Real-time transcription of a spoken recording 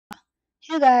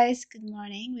Hey guys, good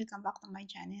morning. Welcome back to my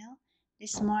channel.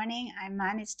 This morning I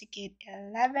managed to get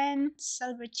 11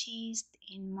 silver cheese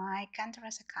in my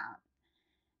Cantoras account.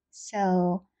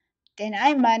 So then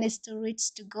I managed to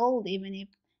reach to gold even if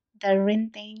the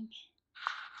renting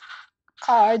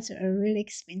cards are really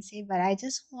expensive, but I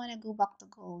just want to go back to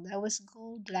gold. I was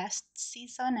gold last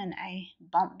season and I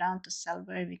bumped down to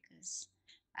silver because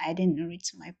I didn't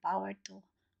reach my power to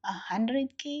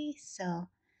 100k. So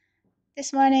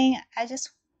this morning, I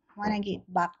just want to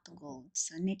get back to gold.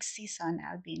 So next season,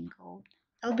 I'll be in gold.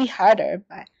 It'll be harder,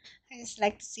 but I just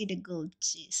like to see the gold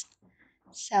chest.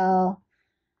 So,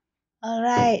 all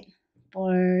right.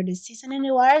 For the season and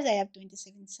rewards, I have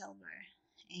 27 silver.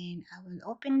 And I will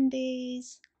open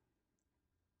these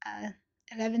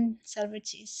 11 silver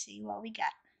cheese, see what we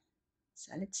got.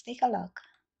 So let's take a look.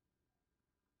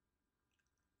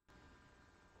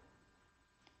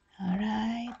 All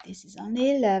right, this is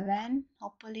only 11.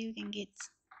 Hopefully we can get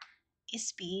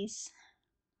SPs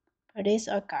for this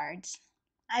or cards.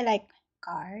 I like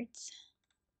cards.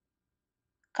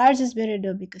 Cards is better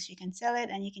though because you can sell it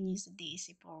and you can use the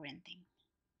DAC for renting.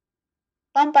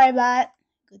 Vampire Bat,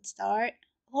 good start.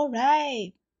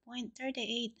 Alright,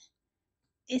 0.38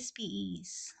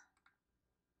 SPEs.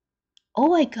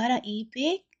 Oh, I got an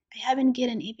epic. I haven't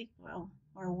get an epic for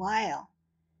a while.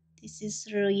 This is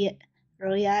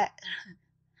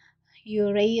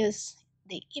Uraeus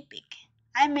the epic.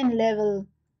 I'm in level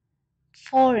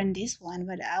 4 in this one,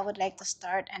 but I would like to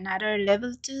start another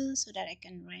level 2 so that I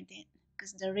can rent it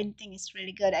because the renting is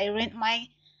really good. I rent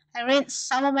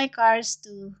some of my cars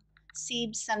to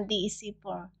save some DEC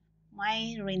for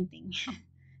my renting.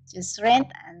 Just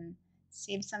rent and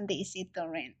save some DEC to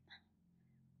rent.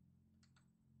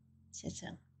 So it's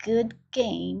a good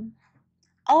game.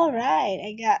 All right,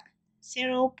 I got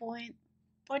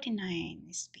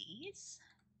 0.49 space.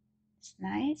 It's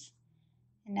nice.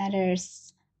 Another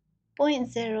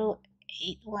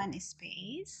 0.081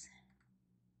 space.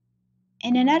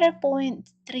 And another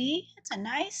 0.3. That's a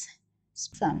nice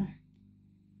sum.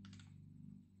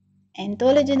 And two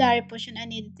legendary potion. I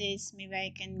need this. Maybe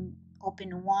I can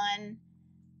open one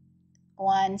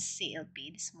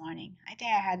CLP this morning. I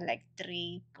think I had like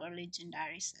 3 per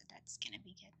legendary, so that's gonna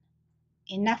be good.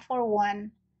 Enough for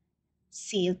one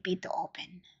CLP to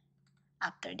open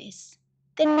after this.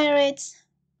 10 merits,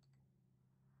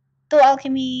 2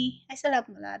 alchemy. I still have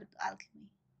a lot of alchemy.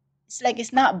 It's like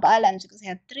it's not balanced because I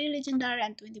have 3 legendary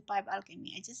and 25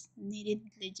 alchemy. I just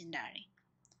needed legendary.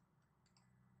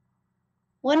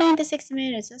 196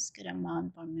 merits, that's a good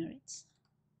amount for merits.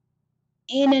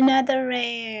 In another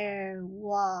rare.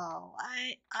 Wow,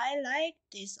 I like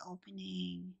this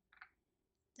opening.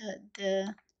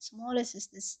 The smallest is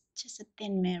this just a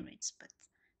 10 merits, but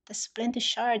the splinter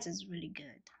shards is really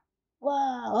good.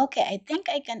 Wow, okay, I think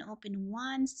I can open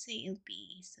one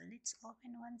CLP. So let's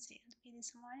open one CLP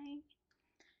this morning.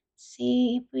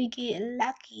 See if we get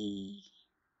lucky.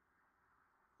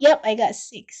 Yep, I got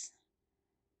 6.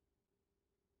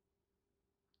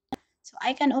 So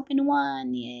I can open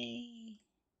one, yay.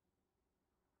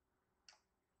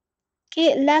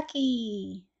 Get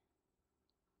lucky.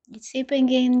 Let's see if we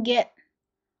can get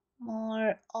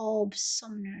more of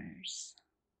summoners.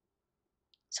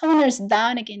 Summoners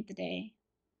down again today.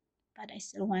 But I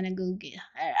still want to go get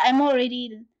her. I'm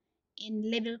already in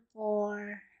level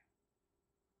 4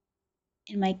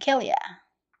 in my Kelia.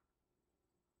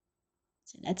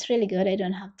 So that's really good. I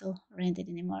don't have to rent it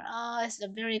anymore. Oh, it's a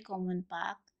very common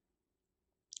pack.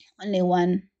 Only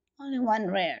one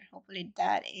rare. Hopefully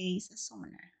that is a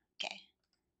summoner. Okay.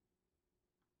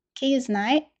 Chaos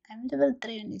Knight. I'm level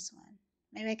 3 on this one.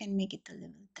 Maybe I can make it to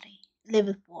level 3.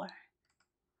 Level 4.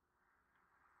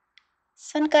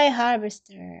 Sunkai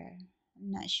Harvester.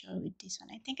 I'm not sure with this one.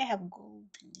 I think I have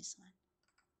gold in this one.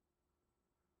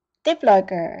 Tip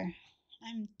Lurker.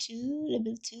 I'm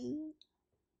level 2.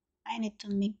 I need to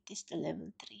make this to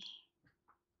level 3.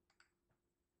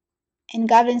 And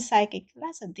Goblin Psychic.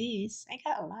 Lots of this. I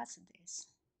got lots of this.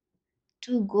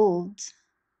 2 golds.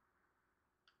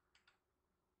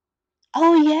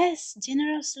 Oh yes,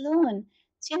 General Sloan.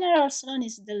 General Sloan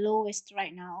is the lowest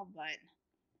right now, but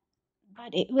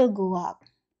it will go up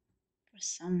for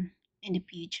some in the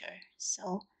future.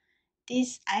 So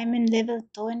this, I'm in level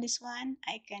 2 in this one.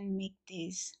 I can make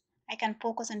this. I can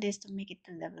focus on this to make it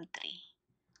to level 3.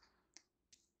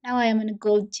 Now I am on a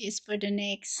gold chase for the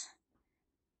next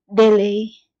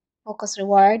daily focus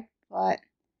reward, but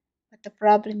the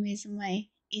problem is my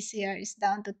ECR is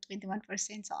down to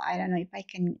 21%, so I don't know if I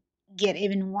can get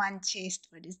even one chest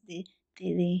for this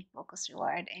daily focus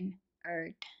reward. And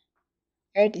earth.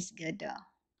 Earth is good though.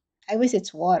 I wish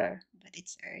it's water, but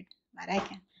it's earth. But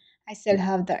I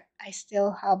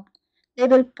still have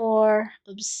level 4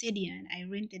 obsidian. I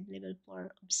rented level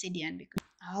 4 obsidian because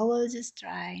I will just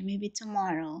try. Maybe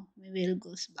tomorrow, maybe it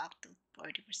goes back to 40%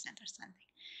 or something.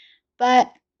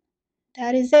 But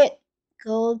that is it.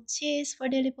 Gold cheese for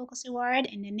daily focus reward.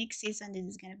 In the next season, this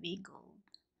is gonna be gold.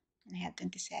 And I have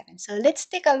 27. So let's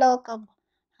take a look of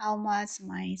how much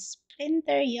my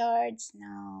splinter yards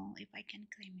now, if I can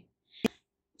claim it.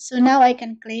 So now I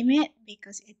can claim it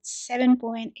because it's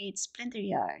 7.8 splinter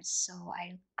yards. So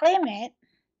I'll claim it.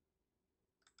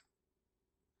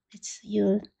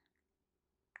 You'll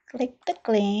click the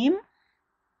claim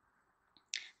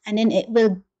and then it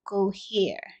will go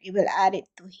here. It will add it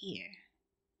to here.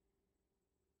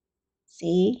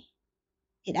 See?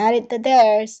 It added to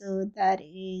there, so that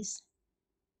is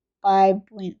 5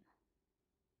 point.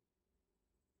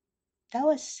 That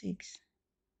was 6.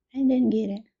 I didn't get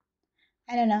it.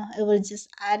 I don't know. It will just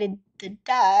added to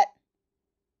that.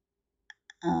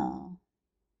 Oh,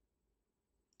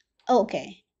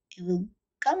 okay. It will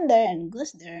come there and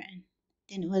goes there, and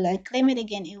then will I claim it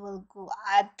again? It will go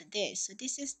add to this. So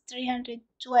this is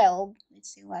 312. Let's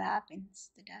see what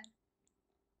happens to that.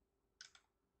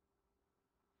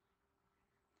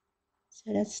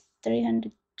 So that's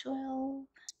 312.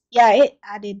 Yeah, it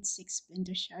added 6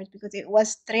 splinter shards because it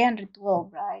was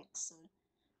 312, right?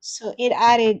 So it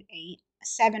added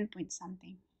 7 point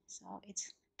something. So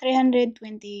it's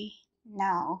 320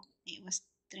 now. It was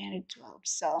 312.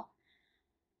 So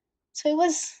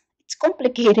it's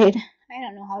complicated. I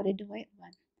don't know how to do it,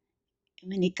 but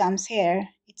when it comes here,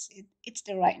 it's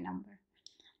the right number.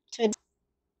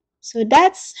 So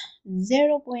that's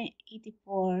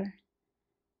 0.84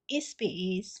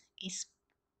 SPS is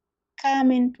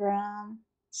coming from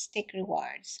stick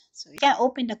rewards. So you can't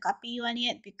open the copy one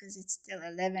yet because it's still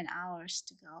 11 hours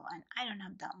to go and I don't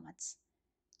have that much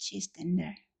cheese in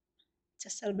there. It's a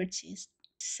silver cheese.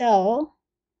 So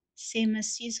same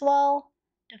as usual,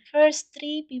 the first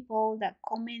 3 people that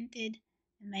commented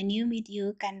on my new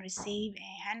video can receive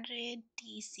 100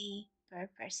 TC per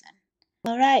person.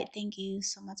 Alright, thank you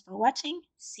so much for watching.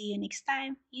 See you next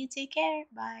time. You take care.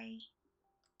 Bye.